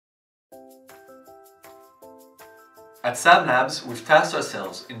At Sam Labs, we've tasked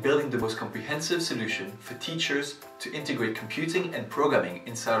ourselves in building the most comprehensive solution for teachers to integrate computing and programming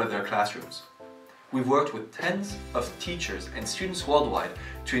inside of their classrooms. We've worked with tens of teachers and students worldwide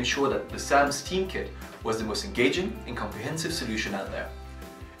to ensure that the SAM STEAM Kit was the most engaging and comprehensive solution out there.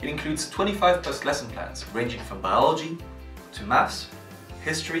 It includes 25 plus lesson plans ranging from biology to maths,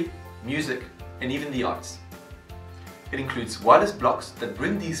 history, music, and even the arts. It includes wireless blocks that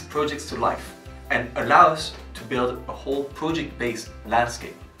bring these projects to life and allow us to build a whole project-based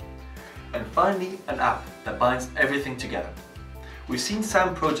landscape. And finally, an app that binds everything together. We've seen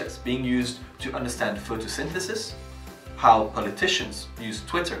SAM projects being used to understand photosynthesis, how politicians use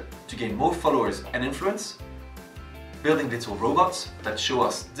Twitter to gain more followers and influence, building little robots that show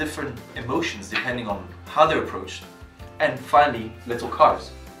us different emotions depending on how they're approached, and finally, little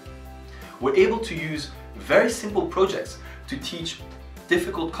cars. We're able to use very simple projects to teach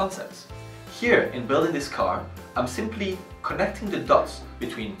difficult concepts. Here, in building this car, I'm simply connecting the dots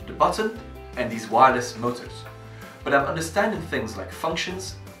between the button and these wireless motors. But I'm understanding things like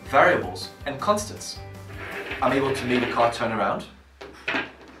functions, variables, and constants. I'm able to make the car turn around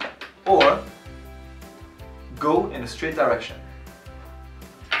or go in a straight direction.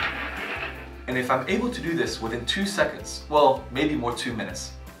 And if I'm able to do this within 2 seconds, well, maybe more 2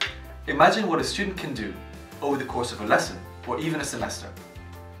 minutes, imagine what a student can do over the course of a lesson or even a semester.